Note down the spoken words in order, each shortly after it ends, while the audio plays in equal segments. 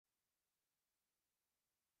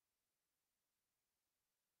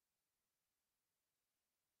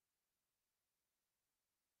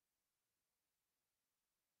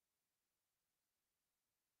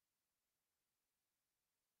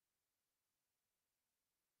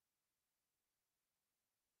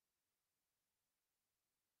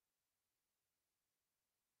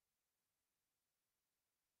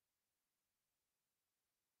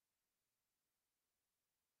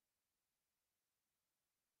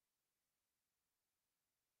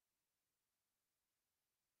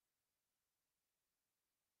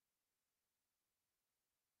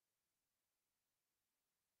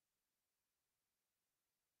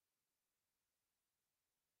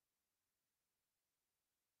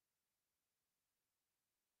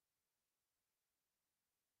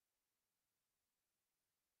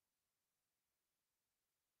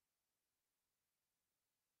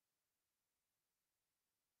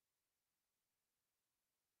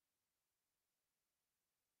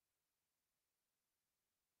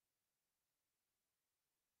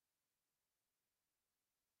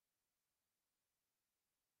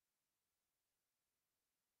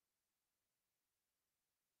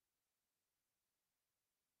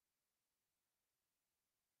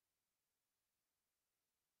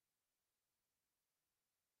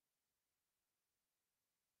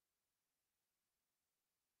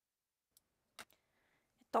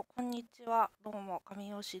こんにちは。どうも、上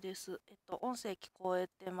吉です。音声聞こえ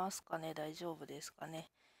てますかね？大丈夫ですかね？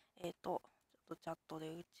ちょっとチャットで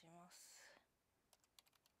打ちます。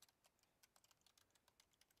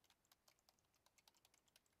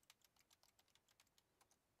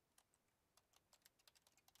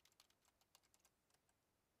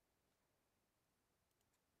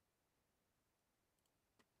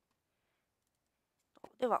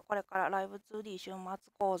では、これから Live2D 週末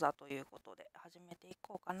講座ということで始めてい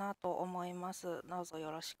こうかなと思います。どうぞ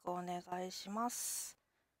よろしくお願いします。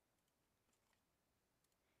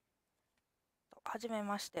はじめ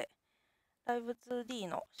まして。Live2D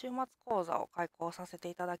の週末講座を開講させ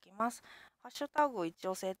ていただきます。ハッシュタグ一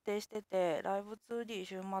応設定してて、Live2D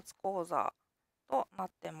週末講座とな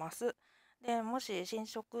ってます。で、もし進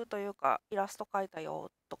捗というか、イラスト描いた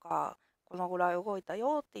よとか、このぐらい動いた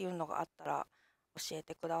よっていうのがあったら教え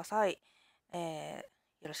てください。よ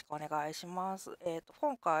ろしくお願いします。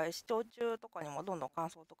今回視聴中とかにもどんどん感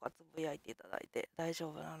想とかつぶやいていただいて大丈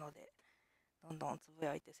夫なので、どんどんつぶ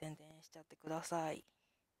やいて宣伝しちゃってください。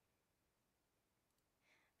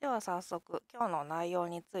では早速、今日の内容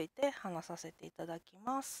について話させていただき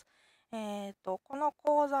ます。この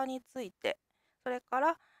講座について、それか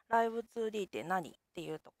ら Live2D って何って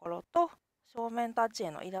いうところと、正面タッチ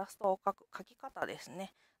へのイラストを描き方です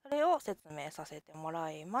ね。それを説明させてもら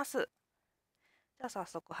います。じゃあ早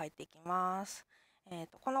速入っていきます。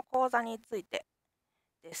この講座について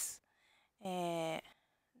です。で、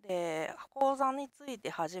講座について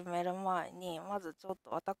始める前に、まずちょっと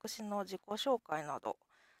私の自己紹介など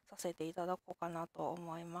させていただこうかなと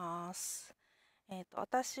思います。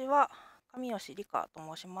私は上吉理香と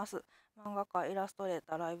申します。漫画家、イラストレー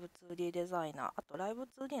ター、Live2D デザイナー、あと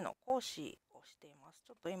Live2D の講師をしています。ち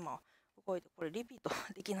ょっと今動いて、これリピート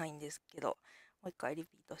できないんですけど、もう一回リ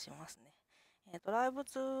ピートしますね。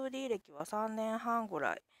Live2D 歴は3年半ぐ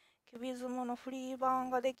らい。キュビズムのフリー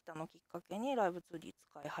版ができたのをきっかけに Live2D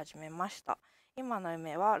使い始めました。今の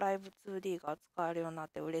夢は Live2D が使えるようになっ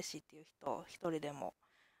て嬉しいっていう人を一人でも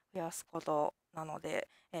増やすことなので、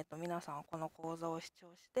皆さんこの講座を視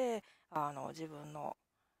聴して自分の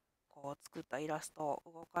こう作ったイラストを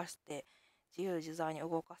動かして自由自在に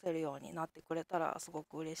動かせるようになってくれたらすご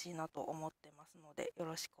く嬉しいなと思ってますので、よ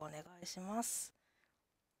ろしくお願いします。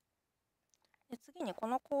で、次にこ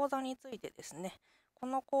の講座についてですね。こ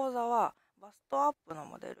の講座はバストアップの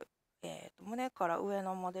モデル、胸から上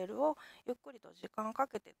のモデルをゆっくりと時間か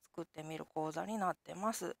けて作ってみる講座になって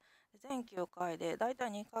ます。全9回でだいた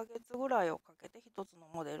い2ヶ月ぐらいをかけて1つの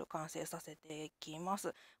モデル完成させていきま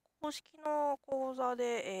す。公式の講座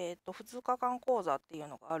で、2日間講座っていう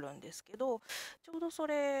のがあるんですけど、ちょうどそ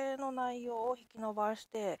れの内容を引き伸ばし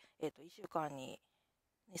て、1週間に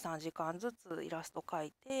2、3時間ずつイラスト描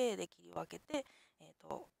いて、で切り分けて、ち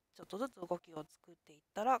ょっとずつ動きを作っていっ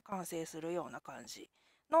たら完成するような感じ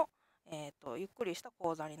の、ゆっくりした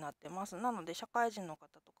講座になってます。なので、社会人の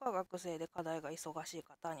方とか学生で課題が忙しい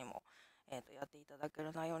方にも、やっていただけ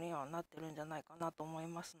る内容にはなってるんじゃないかなと思い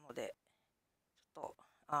ますので、ちょっ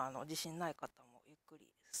と自信ない方もゆっくり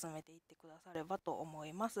進めていってくださればと思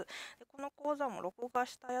います。で、この講座も録画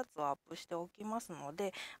したやつをアップしておきますの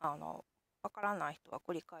で、わからない人は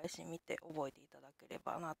繰り返し見て覚えていただけれ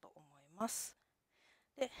ばなと思います。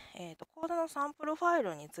で、講座のサンプルファイ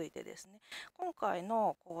ルについてですね、今回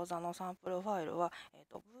の講座のサンプルファイルは、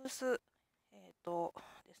ブース、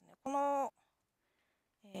ですね、この、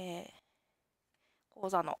講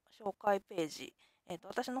座の紹介ページ、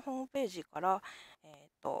私のホームページから、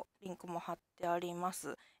リンクも貼ってありま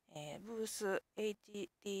す。ブース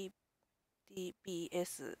https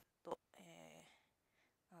と、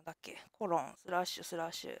なんだっけ、コロンスラッシュスラ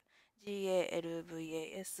ッシュ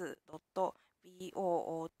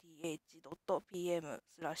galvas.booth.pm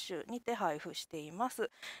スラッシュにて配布していま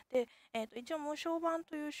す。で、一応無償版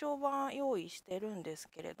という小版用意してるんです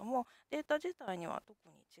けれども、データ自体には特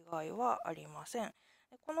に違いはありません。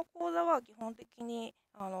で、この講座は基本的に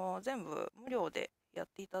全部無料でやっ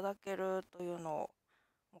ていただけるというのを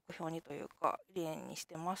目標にというか理念にし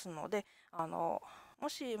てますので、も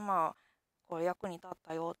しこれ役に立っ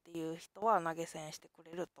たよっていう人は投げ銭してく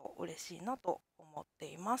れると嬉しいなと思って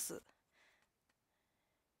います。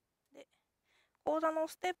で、講座の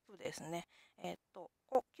ステップですね。9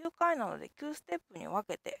回なので9ステップに分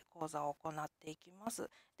けて講座を行っていきます。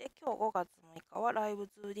で、今日5月6日は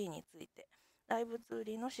Live2D について、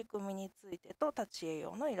Live2D の仕組みについてと立ち絵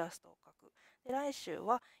用のイラストを描く。で、来週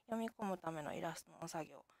は読み込むためのイラストの作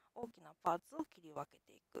業、大きなパーツを切り分け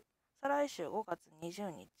ていく。再来週5月20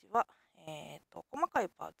日は、細かい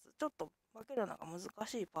パーツ、ちょっと分けるのが難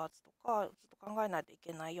しいパーツとか、ちょっと考えないとい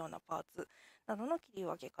けないようなパーツなどの切り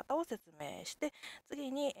分け方を説明して、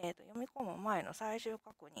次に、読み込む前の最終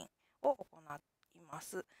確認を行いま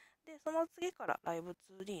す。で、その次から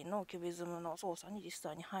Live2D のキュビズムの操作に実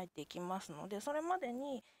際に入っていきますので、それまで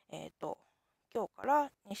に、今日か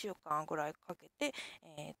ら2週間ぐらいかけて、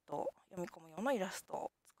読み込む用のイラスト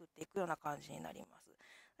を作っていくような感じになります。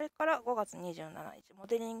それから5月27日、モ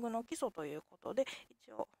デリングの基礎ということで、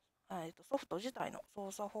一応、ソフト自体の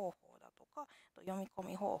操作方法だとか、読み込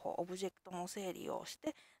み方法、オブジェクトの整理をし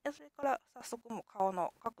て、でそれから早速もう顔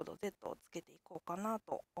の角度 Z をつけていこうかな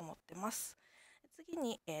と思ってます。次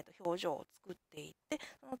に、表情を作っていって、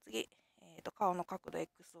その次、顔の角度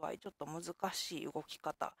XY、ちょっと難しい動き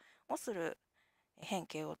方をする変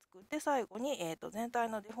形を作って、最後に、全体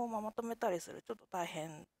のデフォームをまとめたりするちょっと大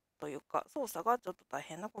変というか操作がちょっと大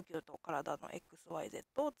変な呼吸と体の XYZ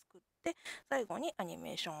を作って、最後にアニ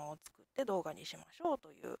メーションを作って動画にしましょう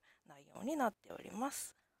という内容になっておりま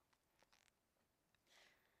す。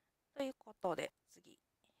ということで次、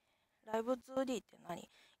Live2D って何？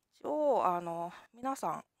一応皆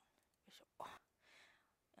さん、よいしょ、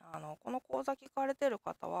この講座聞かれてる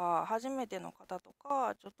方は初めての方と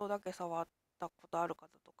か、ちょっとだけ触ったことある方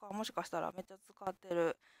とか、もしかしたらめっちゃ使って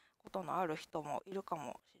ることのある人もいるか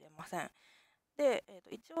もしれません。で、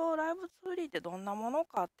一応 Live2D ってどんなもの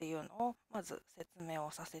かっていうのをまず説明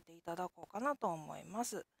をさせていただこうかなと思いま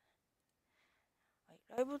す。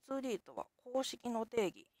Live2D とは公式の定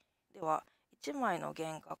義では、1枚の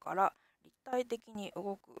原画から立体的に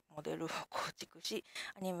動くモデルを構築し、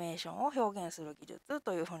アニメーションを表現する技術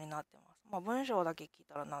というふうになってます。文章だけ聞い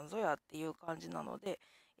たら何ぞやっていう感じなので、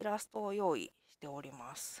イラストを用意しており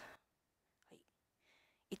ます。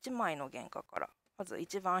1枚の原画から、まず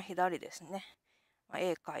一番左ですね。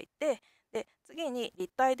絵描いて、で、次に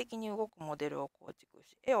立体的に動くモデルを構築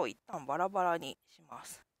し、絵を一旦バラバラにしま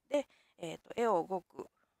す。で、絵を動く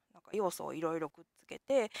なんか要素をいろいろくっつけ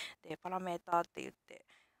て、で、パラメーターって言って、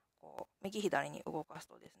こう右左に動かす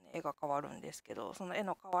とですね、絵が変わるんですけど、その絵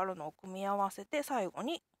の変わるのを組み合わせて、最後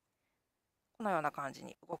にこのような感じ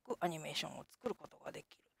に動くアニメーションを作ることがで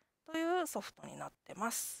きるというソフトになって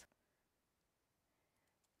ます。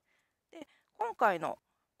で、今回の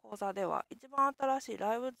講座では一番新しい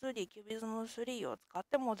Live2D キュビズム3を使っ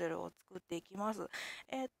てモデルを作っていきます。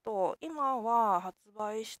今は発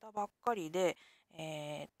売したばっかりで、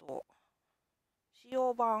使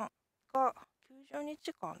用版が90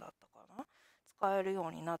日間だったかな、使えるよ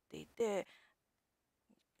うになっていて、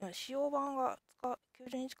使用版が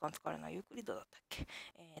90日間使えるのはユークリッドだったっけ、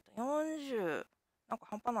40、なんか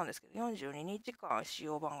半端なんですけど、42日間使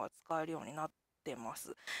用版が使えるようになってま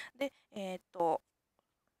す。で、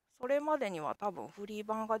それまでには多分フリー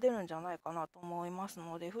版が出るんじゃないかなと思います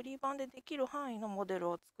ので、フリー版でできる範囲のモデル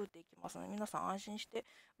を作っていきますので、皆さん安心して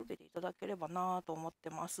受けていただければなと思っ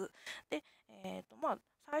てます。で、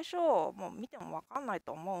最初もう見てもわかんない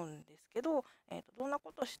と思うんですけど、どんな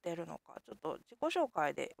ことしてるのか、ちょっと自己紹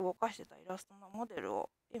介で動かしてたイラストのモデル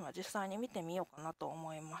を今実際に見てみようかなと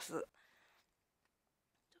思います。ちょっ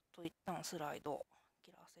と一旦スライド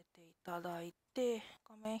切らせていただいて、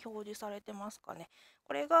画面表示されてますかね。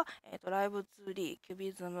これが、Live2D キュ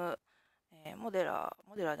ビズム、モデラ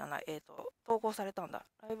ーじゃない、投稿されたんだ。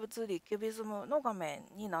Live2D キュビズムの画面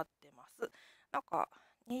になってます。なんか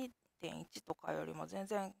 2.1 とかよりも全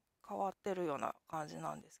然変わってるような感じ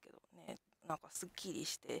なんですけどね。なんかすっきり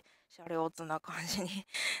してシャレオツな感じに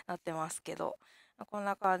なってますけど、こん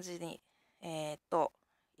な感じに、い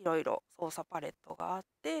ろいろ操作パレットがあっ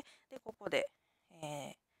て、で、ここで、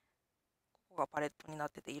ここがパレットにな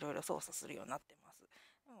ってていろいろ操作するようになってます。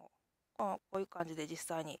でもこういう感じで実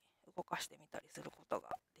際に動かしてみたりすることが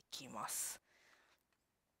できます。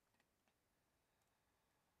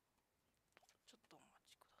ちょっとお待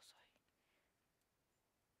ちください。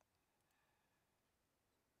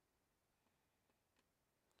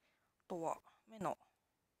あとは目の、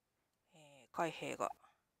開閉が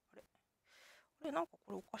あれなんか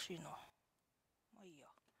これおかしいな。まあいいや。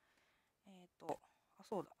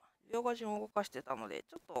そうだ。描画順を動かしてたので、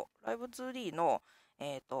ちょっと Live2D の、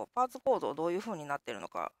パーツ構造どういう風になってるの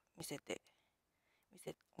か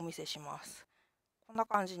お見せします。こんな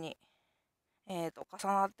感じに、重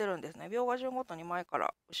なってるんですね。描画順ごとに前か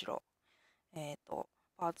ら後ろ、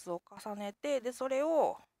パーツを重ねて、で、それ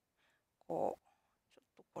を、こう、ちょっ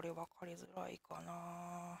とこれ分かりづらいか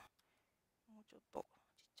な。もうちょっと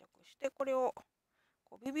ちっちゃくして、これを、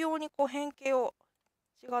微妙に変形を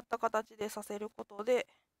違った形でさせることで、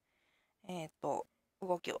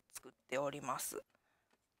動きを作っております。こ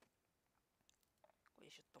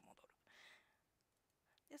れシュッと戻る。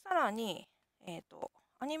で、さらに、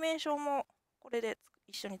アニメーションもこれで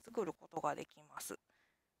一緒に作ることができます。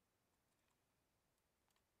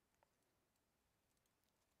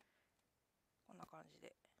こんな感じ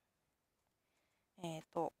で。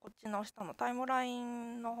こっちの下のタイムライ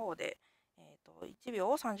ンの方で、1秒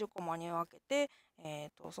を30コマに分けて、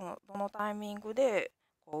どのタイミングで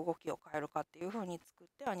こう動きを変えるかっていう風に作っ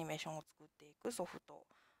てアニメーションを作っていくソフト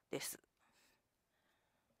です。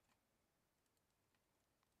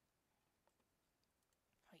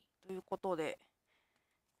はい、ということで、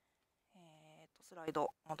スライ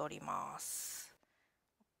ド戻ります。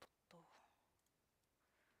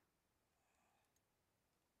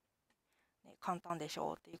簡単でし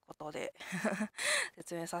ょうっていうことで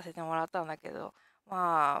説明させてもらったんだけど、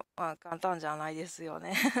まあ簡単じゃないですよ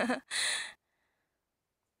ねちょっと待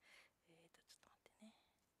ってね。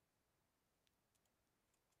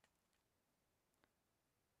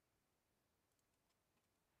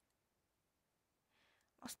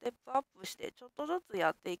ステップアップしてちょっとずつ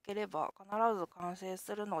やっていければ必ず完成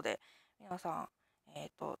するので、皆さん、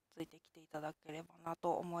ついてきていただければな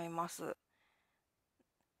と思います。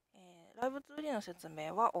ライブ 2D の説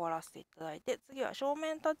明は終わらせていただいて、次は正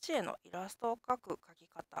面タッチ絵のイラストを描く描き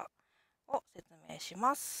方を説明し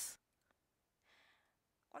ます。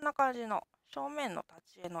こんな感じの正面のタッ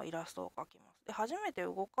チ絵のイラストを描きます。で、初めて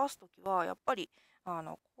動かすときは、やっぱり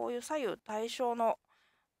こういう左右対称の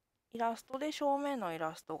イラストで正面のイ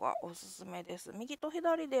ラストがおすすめです。右と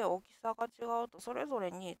左で大きさが違うと、それぞ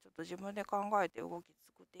れにちょっと自分で考えて動き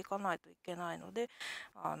作っていかないといけないので、ち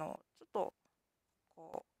ょっと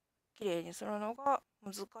こう綺麗にするのが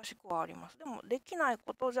難しくはあります。でもできない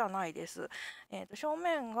ことじゃないです。正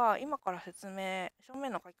面が正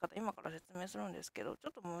面の描き方今から説明するんですけど、ちょ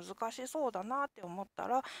っと難しそうだなって思った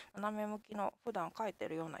ら、斜め向きの普段描いて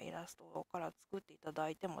るようなイラストから作っていただ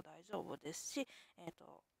いても大丈夫ですし、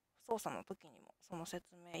操作の時にもその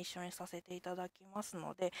説明一緒にさせていただきます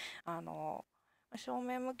ので、正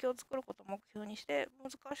面向きを作ることを目標にして難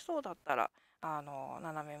しそうだったら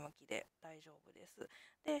斜め向きで大丈夫です。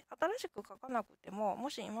で、新しく描かなくても、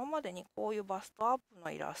もし今までにこういうバストアップ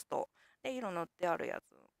のイラストで色塗ってあるや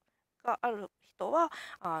つがある人は、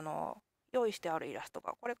用意してあるイラスト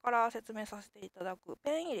がこれから説明させていただく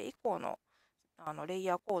ペン入れ以降のレイ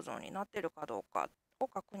ヤー構造になっているかどうかを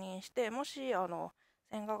確認して、もし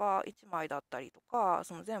線画が1枚だったりとか、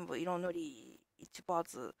その全部色塗り1パー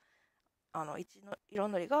ツ色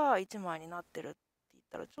塗りが1枚になってるって言っ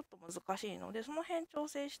たらちょっと難しいので、その辺調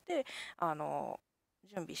整して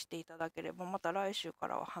準備していただければ、また来週か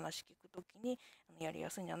らは話聞くときにやりや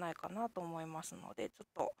すいんじゃないかなと思いますので、ちょっ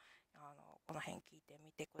とこの辺聞いて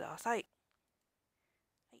みてください。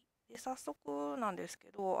はい、で早速なんです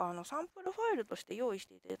けど、サンプルファイルとして用意し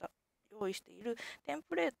ているテン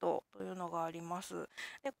プレートというのがあります。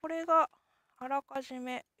で、これがあらかじ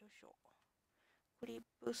め、よいしょ、クリッ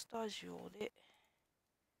プスタジオで、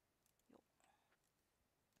こ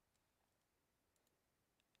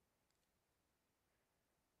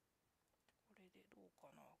れでどう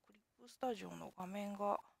かな、クリップスタジオの画面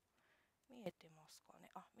が見えてますか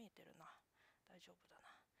ね。あ、見えてるな。大丈夫だ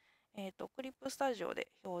な。クリップスタジオで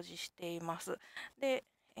表示しています。で、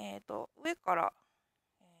上から、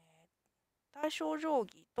対象定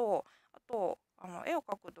規と、あと、絵を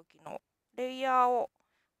描くときのレイヤーを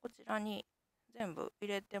こちらに全部入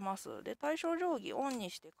れてます。で、対象定規オン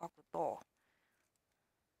にして描くと、よ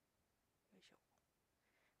いしょ、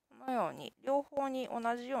このように両方に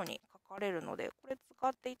同じように書かれるので、これ使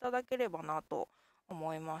っていただければなと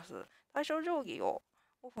思います。対象定規を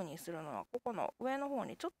オフにするのは、ここの上の方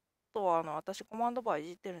にちょっと私コマンドバーい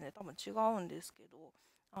じってるんで多分違うんですけど、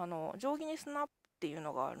定規にスナップっていう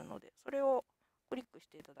のがあるので、それをクリックし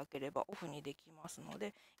ていただければオフにできますの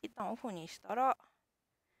で、一旦オフにしたら、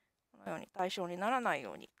このように対象にならない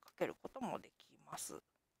ように書けることもできます。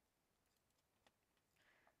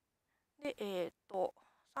で、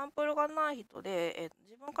サンプルがない人で、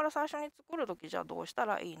自分から最初に作るときじゃあどうした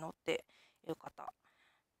らいいのっていう方、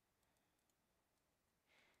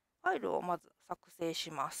ファイルをまず作成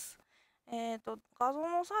します。画像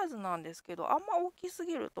のサイズなんですけど、あんま大きす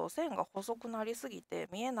ぎると線が細くなりすぎて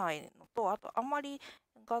見えないのと、あとあんまり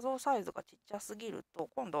画像サイズがちっちゃすぎると、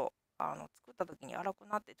今度作った時に荒く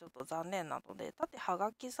なってちょっと残念なので、縦は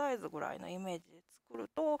がきサイズぐらいのイメージで作る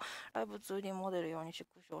と、Live2D モデル用に縮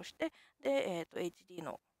小して、で、HD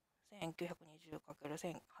の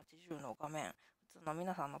 1920×1080 の画面、普通の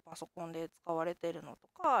皆さんのパソコンで使われているのと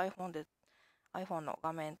か、iPhone の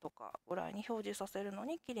画面とかぐらいに表示させるの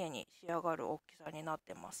に綺麗に仕上がる大きさになっ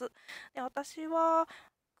てます。で、私は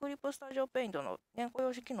クリップスタジオペイントの原稿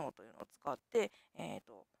用紙機能というのを使って、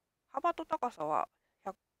幅と高さは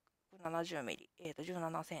170ミリ、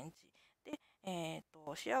17センチで、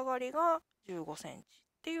仕上がりが15センチっ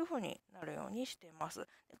ていう風になるようにしてます。で、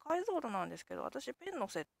解像度なんですけど、私ペンの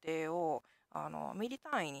設定をミリ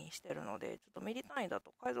単位にしてるので、ちょっとミリ単位だ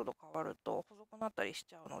と解像度変わると細くなったりし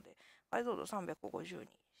ちゃうので、解像度350に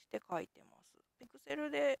して書いてます。ピクセ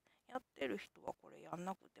ルでやってる人はこれやん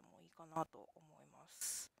なくてもいいかなと思いま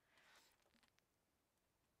す。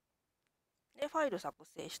で、ファイル作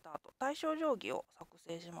成した後、対象定規を作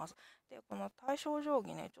成します。で、この対象定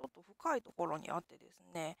規ね、ちょっと深いところにあってです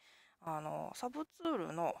ね、サブツー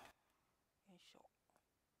ルの、よいしょ、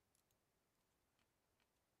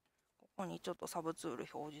ここにちょっとサブツール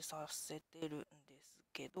表示させてるんです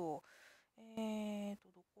けど、ど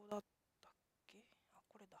こだったっけ？あ、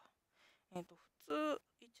これだ。普通、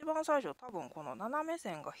一番最初、多分この斜め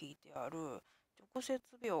線が引いてある直接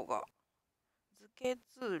描画、図形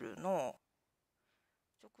ツールの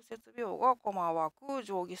直接描画、コマ枠、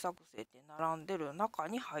定規作成って並んでる中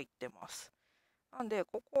に入ってます。なんで、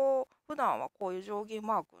ここ、普段はこういう定規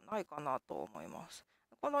マークないかなと思います。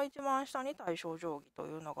この一番下に対象定規と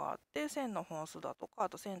いうのがあって、線の本数だとか、あ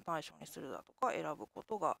と線対象にするだとか選ぶこ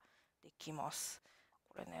とができます。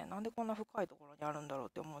これね、なんでこんな深いところにあるんだろうっ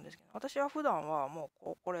て思うんですけど、私は普段はも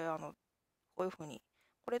うこれ、こういうふうに、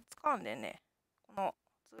これ掴んでね、この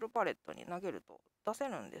ツールパレットに投げると出せ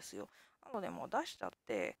るんですよ。なのでもう出しちゃっ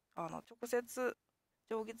て、直接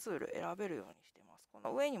定規ツール選べるようにしてます。こ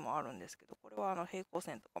の上にもあるんですけど、これは平行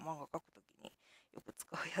線とか漫画描くときによく使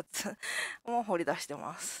うやつも掘り出して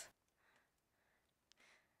ます。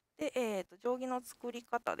で、定規の作り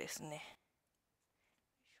方ですね。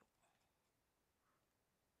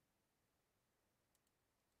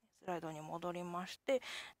スライドに戻りまして、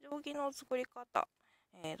定規の作り方。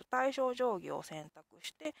対象定規を選択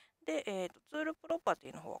して、で、ツールプロパ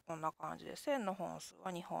ティの方はこんな感じで、線の本数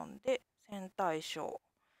は2本で、線対象。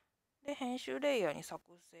で、編集レイヤーに作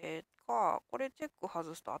成か、これチェック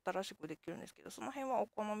外すと新しくできるんですけど、その辺はお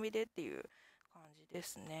好みでっていう感じで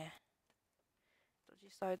すね。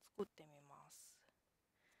実際作ってみます。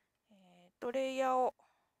レイヤーを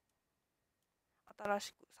新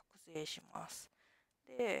しく作成します。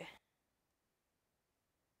で、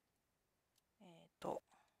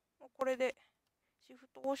これでシフ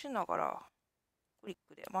トを押しながらクリッ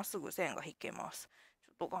クでまっすぐ線が引けます。ち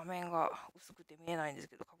ょっと画面が薄くて見えないんです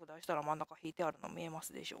けど、拡大したら真ん中引いてあるの見えま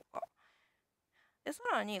すでしょうか。で、さ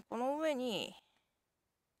らにこの上に、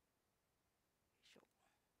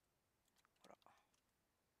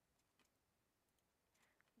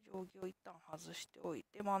定規を一旦外しておい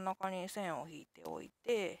て、真ん中に線を引いておい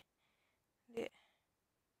て、で、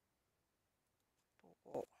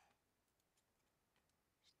こうし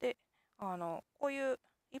て、こういう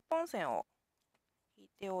一本線を引い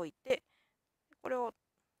ておいて、これをち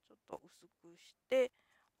ょっと薄くして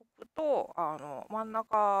おくと、真ん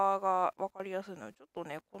中が分かりやすいので、ちょっと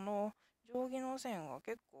ね、この定規の線が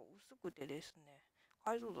結構薄くてですね、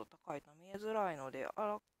解像度高いと見えづらいので、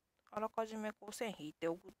あらかじめこう線引いて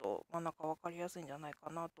おくと真ん中分かりやすいんじゃないか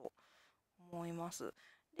なと思います。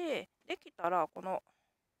できたら、この、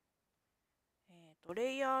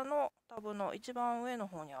レイヤーのタブの一番上の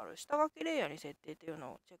方にある下書きレイヤーに設定という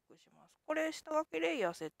のをチェックします。これ、下書きレイ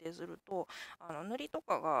ヤー設定すると、塗りと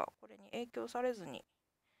かがこれに影響されずに、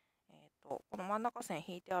この真ん中線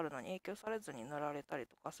引いてあるのに影響されずに塗られたり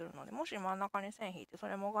とかするので、もし真ん中に線引いてそ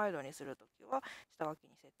れもガイドにするときは、下書き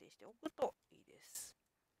に設定しておくといいです。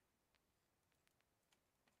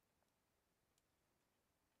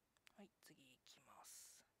はい、次いきま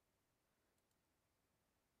す。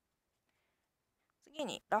次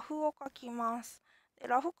にラフを書きます。で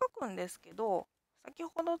ラフ書くんですけど、先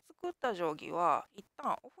ほど作った定規は一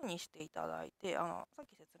旦オフにしていただいて、さっ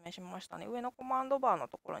き説明しましたね、上のコマンドバーの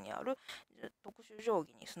ところにある特殊定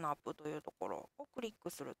規にスナップというところをクリッ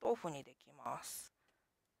クするとオフにできます。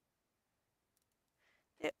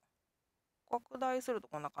で、拡大すると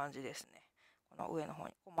こんな感じですね。この上の方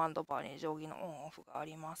にコマンドバーに定規のオンオフがあ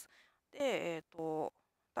ります。で、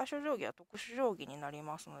対象定規は特殊定規になり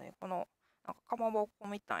ますので、このなんかかまぼこ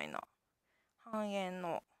みたいな半円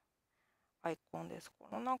のアイコンです。こ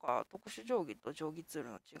のなんか特殊定規と定規ツール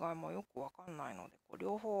の違いもよくわかんないので、こう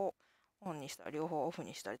両方オンにしたり両方オフ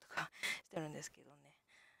にしたりとかしてるんですけど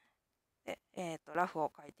ね。で、ラフ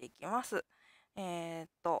を書いていきます。正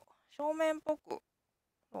面っぽく、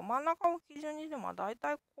真ん中を基準にしても大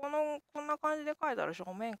体こんな感じで書いたら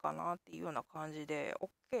正面かなっていうような感じで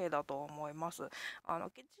OK だと思います。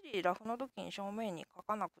きっちりラフの時に正面に書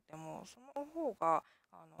かなくても、その方が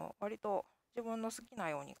割と自分の好きな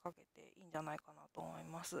ように書けていいんじゃないかなと思い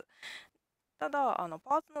ます。ただ、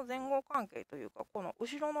パーツの前後関係というか、この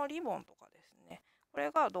後ろのリボンとかですね、こ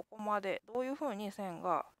れがどこまでどういうふうに線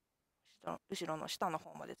が後ろの下の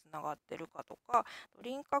方までつながってるかとか、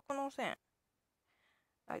輪郭の線、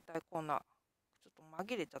だいたいこんなちょっと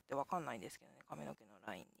紛れちゃって分かんないんですけどね、髪の毛の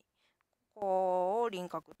ラインにここを輪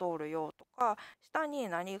郭通るよとか、下に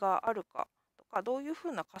何があるかとか、どういうふ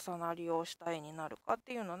うな重なりをした絵になるかっ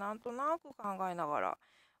ていうのをなんとなく考えながら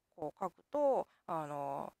こう描くと、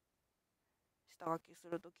下書きす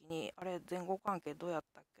るときに、あれ前後関係どうやっ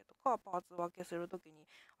たっけとか、パーツ分けするときに、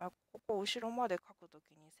ここ後ろまで描くと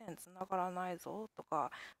きに線つながらないぞとか、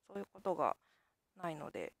そういうことがないの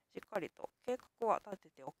で、しっかりと計画は立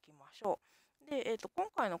てておきましょう。で、今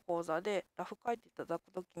回の講座でラフ描いていただ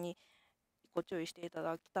くときに、ご注意していた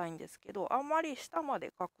だきたいんですけど、あんまり下ま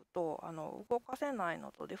で描くと動かせない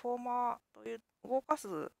のと、デフォーマーという動かす、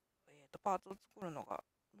パーツを作るのが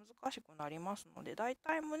難しくなりますので、だい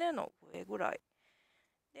たい胸の上ぐらい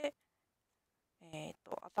で、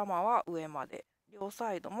頭は上まで、両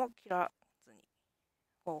サイドも切らずに、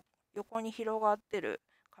こう横に広がってる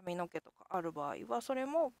髪の毛とかある場合は、それ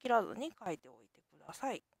も切らずに描いておいてくだ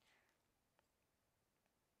さい。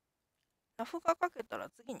ラフが描けたら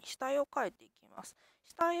次に下絵を描いていきます。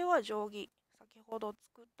下絵は定規、先ほど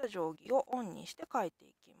作った定規をオンにして描いて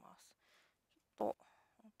いきます。ちょっと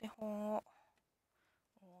お手本を、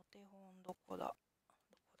どこだ、はい、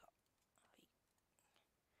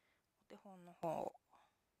お手本の方を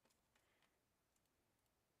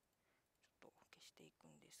ちょっと消していく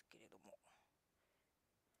んですけれども、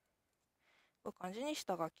こういう感じに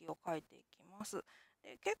下書きを描いていきます。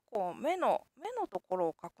で、結構目のところ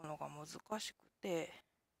を描くのが難しくて、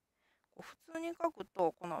普通に描く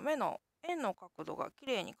とこの目の円の角度がき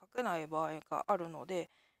れいに描けない場合があるので、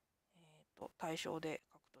対象で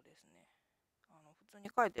描くとですね、普通に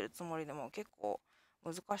描いてるつもりでも結構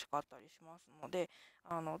難しかったりしますので、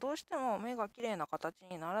どうしても目がきれいな形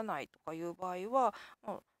にならないとかいう場合は、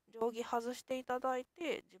もう定規外していただい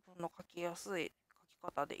て自分の描きやすい描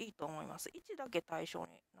き方でいいと思います。位置だけ対象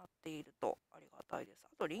になっているとありがたいです。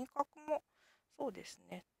あと輪郭もそうです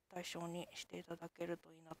ね、対象にしていただける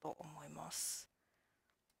といいなと思います。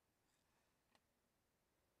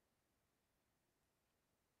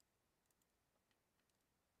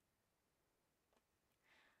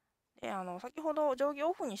で、先ほど定規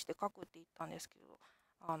オフにして描くって言ったんですけど、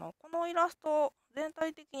このイラスト全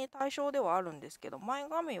体的に対象ではあるんですけど、前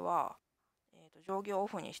髪は、定規をオ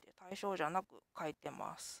フにして対象じゃなく描いて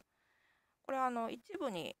ます。これ一部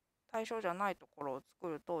に対象じゃないところを作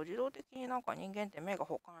ると、自動的になんか人間って目が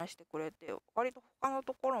補完してくれて、割と他の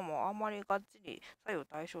ところもあんまりがっちり左右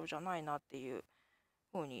対称じゃないなっていう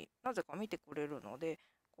風になぜか見てくれるので、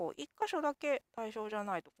こう一箇所だけ対象じゃ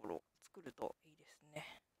ないところを作るといいです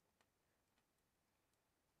ね。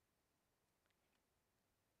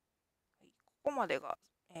ここまでが、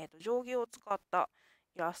定規を使った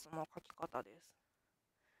イラストの描き方です。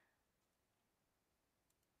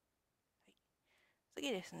はい、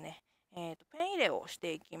次ですね、ペン入れをし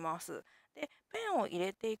ていきます。で、ペンを入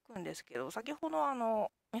れていくんですけど、先ほど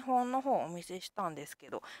見本の方をお見せしたんです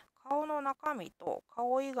けど、顔の中身と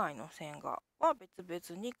顔以外の線は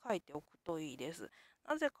別々に描いておくといいです。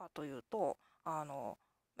なぜかというと、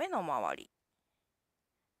目の周り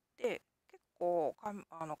で結構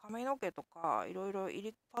髪の毛とかいろいろ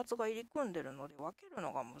パーツが入り組んでるので分ける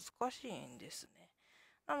のが難しいんですね。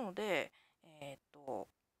なので、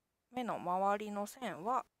目の周りの線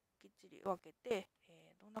はきっちり分けて、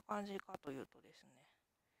どんな感じかというとですね、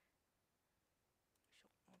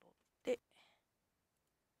戻って、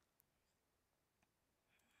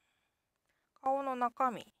顔の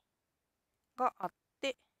中身があっ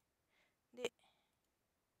て、で、ち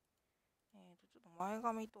ょっと前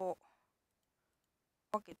髪と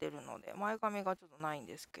分けてるので、前髪がちょっとないん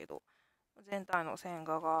ですけど、全体の線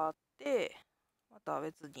画があって、また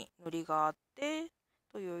別に塗りがあって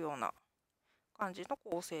というような感じの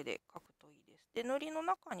構成で描くといいです。で、塗りの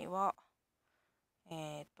中には、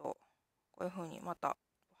こういう風にまた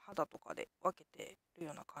肌とかで分けている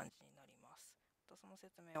ような感じになります。その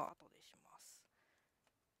説明は後でします。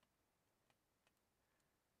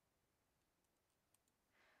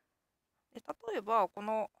で、例えばこ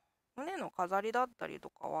の胸の飾りだったりと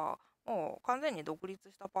かはもう完全に独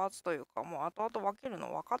立したパーツというか、もう後々分ける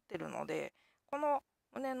の分かってるので、この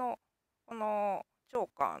胸のこのチョー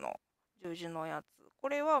カーの十字のやつ、こ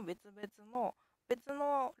れは別の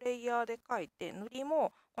レイヤーで描いて、塗り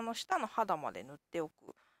もこの下の肌まで塗ってお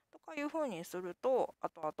くとかいう風にすると、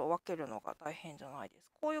後々分けるのが大変じゃないです。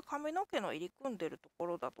こういう髪の毛の入り組んでるとこ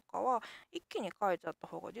ろだとかは一気に描いちゃった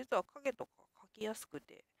方が実は影とか描きやすく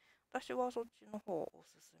て、私はそっちの方をお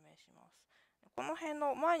すすめします。この辺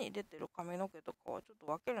の前に出てる髪の毛とかはちょっと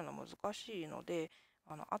分けるの難しいので、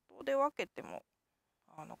後で分けても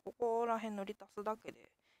ここら辺塗り足すだけで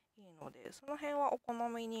いいので、その辺はお好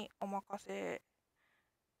みにお任せ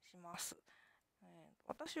します。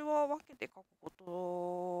私は分けて描くこ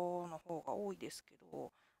との方が多いですけ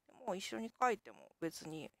ど、もう一緒に描いても別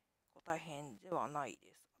に大変ではない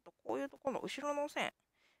です。あと、こういうところの後ろの線、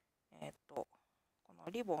この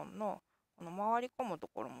リボンのこの回り込むと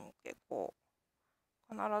ころも結構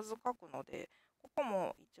必ず描くので、ここ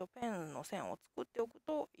も一応ペンの線を作っておく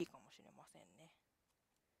といいかもしれませんね。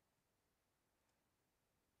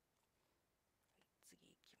次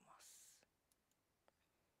いきます。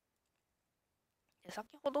で、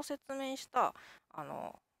先ほど説明した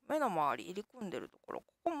目の周り入り組んでるところ、こ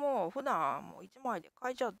こも普段もう1枚で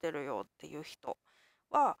描いちゃってるよっていう人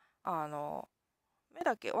は目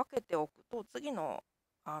だけ分けておくと次の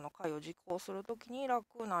回を実行するときに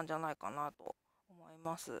楽なんじゃないかなと思い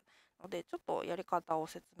ますので、ちょっとやり方を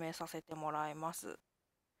説明させてもらいます。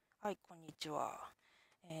はい、こんにちは。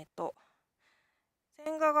線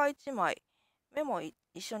画が1枚、目も一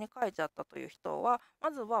緒に描いちゃったという人は、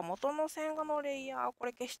まずは元の線画のレイヤーをこ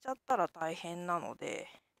れ消しちゃったら大変なので、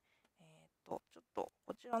ちょっと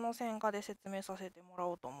こちらの線画で説明させてもら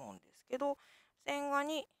おうと思うんですけど、線画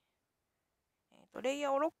に、レイヤ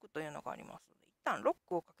ーをロックというのがありますので、一旦ロッ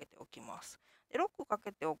クをかけておきます。でロックか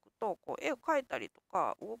けておくと、絵を描いたりと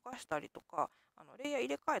か、動かしたりとか、レイヤー入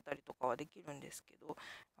れ替えたりとかはできるんですけど、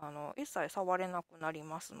一切触れなくなり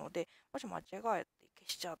ますので、もし間違えて消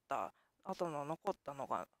しちゃった後の残った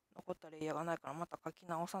レイヤーがないからまた書き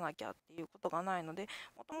直さなきゃっていうことがないので、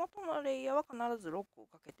もともとのレイヤーは必ずロックを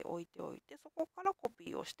かけて置いておいて、そこからコ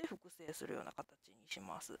ピーをして複製するような形にし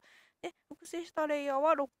ます。で、複製したレイヤー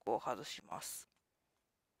はロックを外します。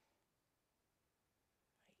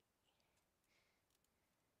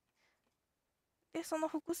で、その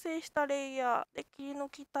複製したレイヤーで切り抜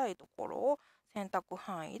きたいところを選択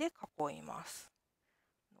範囲で囲います。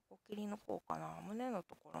どこ切り抜こうかな。胸の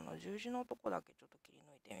ところの十字のとこだけちょっと切り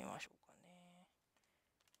抜いてみましょうかね。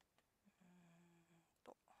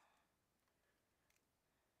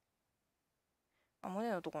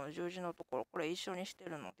胸のところの十字のところ、これ一緒にして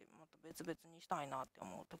るので、また別々にしたいなって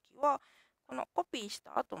思うときは、このコピーし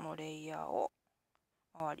た後のレイヤーを、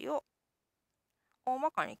周りを大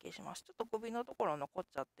まかに消します。ちょっと首のところ残っ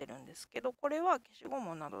ちゃってるんですけど、これは消しゴ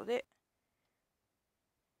ムなどで、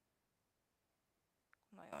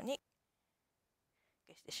このように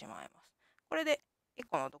消してしまいます。これで1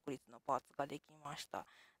個の独立のパーツができました。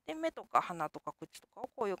で、目とか鼻とか口とかを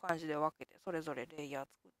こういう感じで分けて、それぞれレイヤー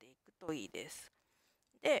作っていくといいです。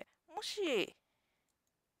で、もし、よい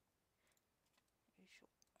しょ、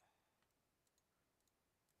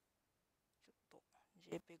ちょっと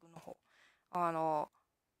JPEG の方、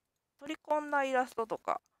取り込んだイラストと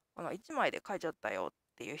か、この1枚で描いちゃったよっ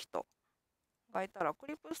ていう人がいたら、ク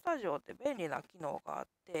リップスタジオって便利な機能があっ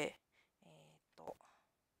て、こ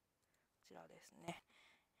ちらですね。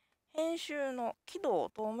編集の輝度を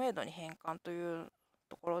透明度に変換という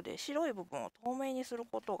ところで白い部分を透明にする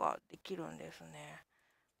ことができるんですね。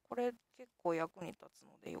これ結構役に立つ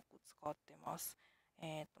のでよく使ってます。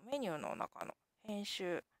メニューの中の編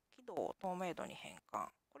集、輝度を透明度に変換。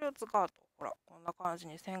これを使うと、ほら、こんな感じ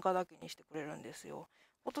に線画だけにしてくれるんですよ。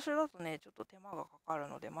フォトショーだとね、ちょっと手間がかかる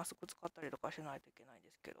ので、マスク使ったりとかしないといけないん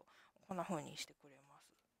ですけど、こんな風にしてくれま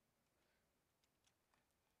す。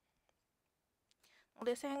の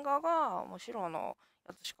で、線画がもう白の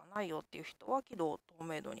やつしかないよっていう人は、輝度を透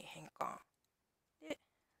明度に変換で、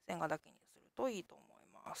線画だけにするといいと思い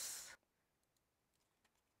ます。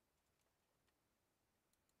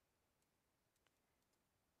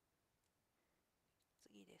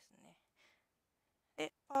次ですね。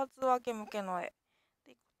で、パーツ分け向けの絵。と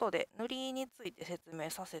いうことで、塗りについて説明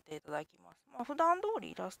させていただきます。普段通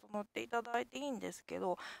りイラスト塗っていただいていいんですけ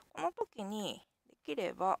ど、この時にでき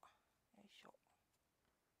れば、よいしょ。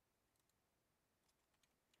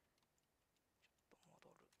ちょっと戻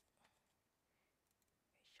る。よ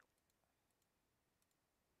いしょ。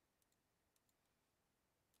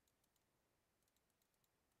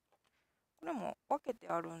これも分けて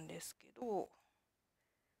あるんですけど、こ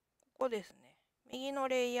こですね。右の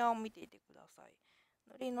レイヤーを見ていてください。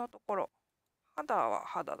塗りのところ、肌は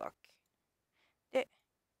肌だけ。で、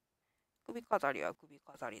首飾りは首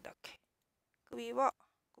飾りだけ。首は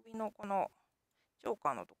首のこのチョーカ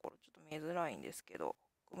ーのところ、ちょっと見えづらいんですけど、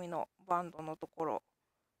首のバンドのところ、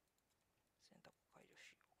選択解除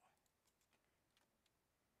しよ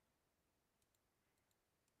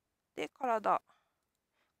う。で、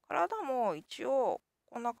体も一応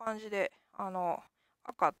こんな感じで、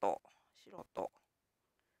赤と白と、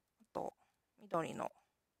あと緑のと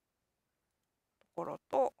ころ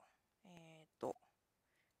と、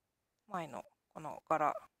前のこの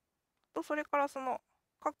柄と、それからその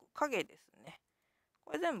各影ですね。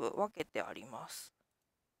これ全部分けてあります。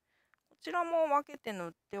こちらも分けて塗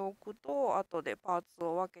っておくと、後でパーツ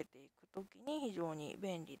を分けていくときに非常に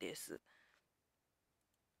便利です。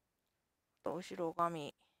あと、後ろ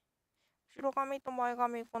髪と前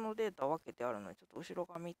髪、このデータを分けてあるので、ちょっと後ろ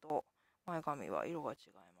髪と前髪は色が違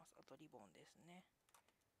います。あとリボンですね。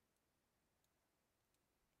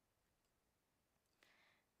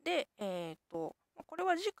で、これ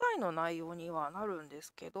は次回の内容にはなるんで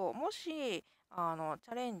すけど、もしチ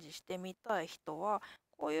ャレンジしてみたい人は、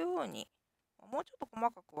こういうふうにもうちょっと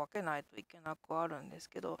細かく分けないといけなくあるんです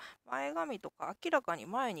けど、前髪とか明らかに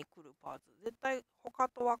前に来るパーツ、絶対他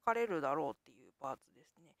と分かれるだろうっていうパーツで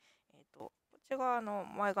すね。こっちが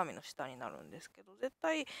前髪の下になるんですけど、絶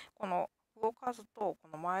対この動かすと、こ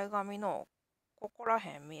の前髪のここら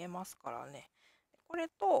辺見えますからね。これ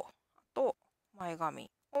と、あと前髪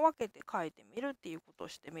を分けて書いてみるっていうことを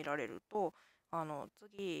してみられると、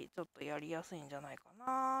次ちょっとやりやすいんじゃないか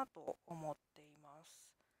なと思っています。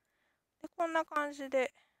で、こんな感じ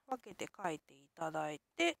で分けて書いていただい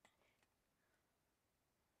て、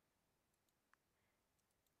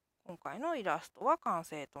今回のイラストは完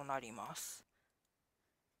成となります。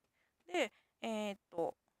で、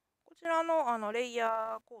こちらのレイ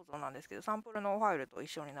ヤー構造なんですけど、サンプルのファイルと一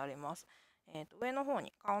緒になります。上の方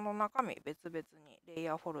に顔の中身別々にレイ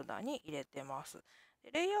ヤーフォルダに入れてます。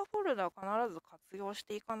でレイヤーフォルダ必ず活用し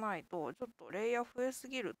ていかないと、ちょっとレイヤー増えす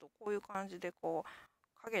ぎると、こういう感じでこう、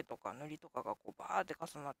影とか塗りとかがこうバーって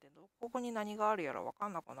重なって、ここに何があるやら分か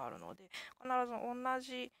んなくなるので、必ず同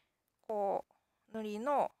じこう塗り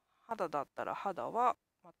の肌だったら肌は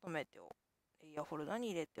まとめてレイヤーフォルダに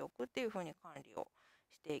入れておくっていう風に管理を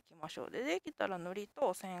していきましょう。できたら塗り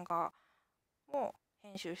と線画も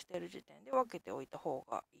編集している時点で分けておいた方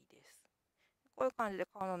がいいです。こういう感じで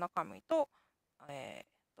顔の中身と、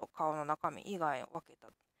顔の中身以外を分けた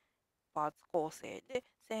パーツ構成で、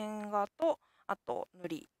線画とあと塗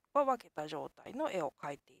りは分けた状態の絵を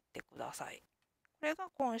描いていってください。これが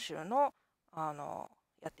今週の、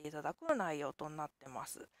やっていただく内容となってま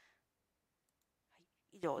す。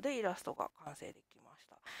以上でイラストが完成できまし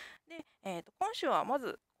た。で、今週はま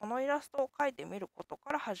ずこのイラストを描いてみること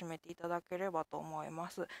から始めていただければと思いま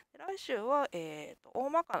す。で来週は、大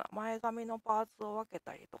まかな前髪のパーツを分け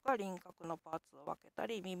たりとか、輪郭のパーツを分けた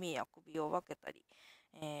り、耳や首を分けたり、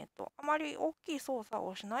あまり大きい操作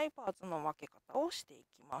をしないパーツの分け方をしてい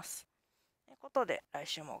きます。ということで、来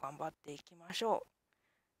週も頑張っていきましょう。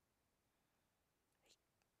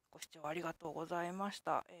ご視聴ありがとうございまし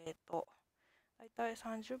た。だいたい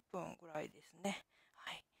30分ぐらいですね。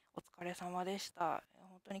はい。お疲れ様でした。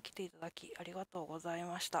本当に来ていただきありがとうござい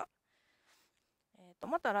ました。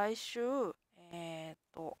また来週、21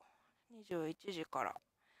時から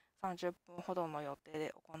30分ほどの予定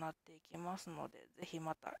で行っていきますので、ぜひ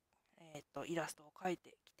また、イラストを描い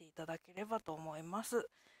てきていただければと思います。本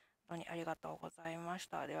当にありがとうございまし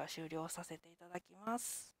た。では終了させていただきま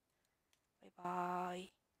す。バイバー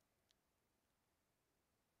イ。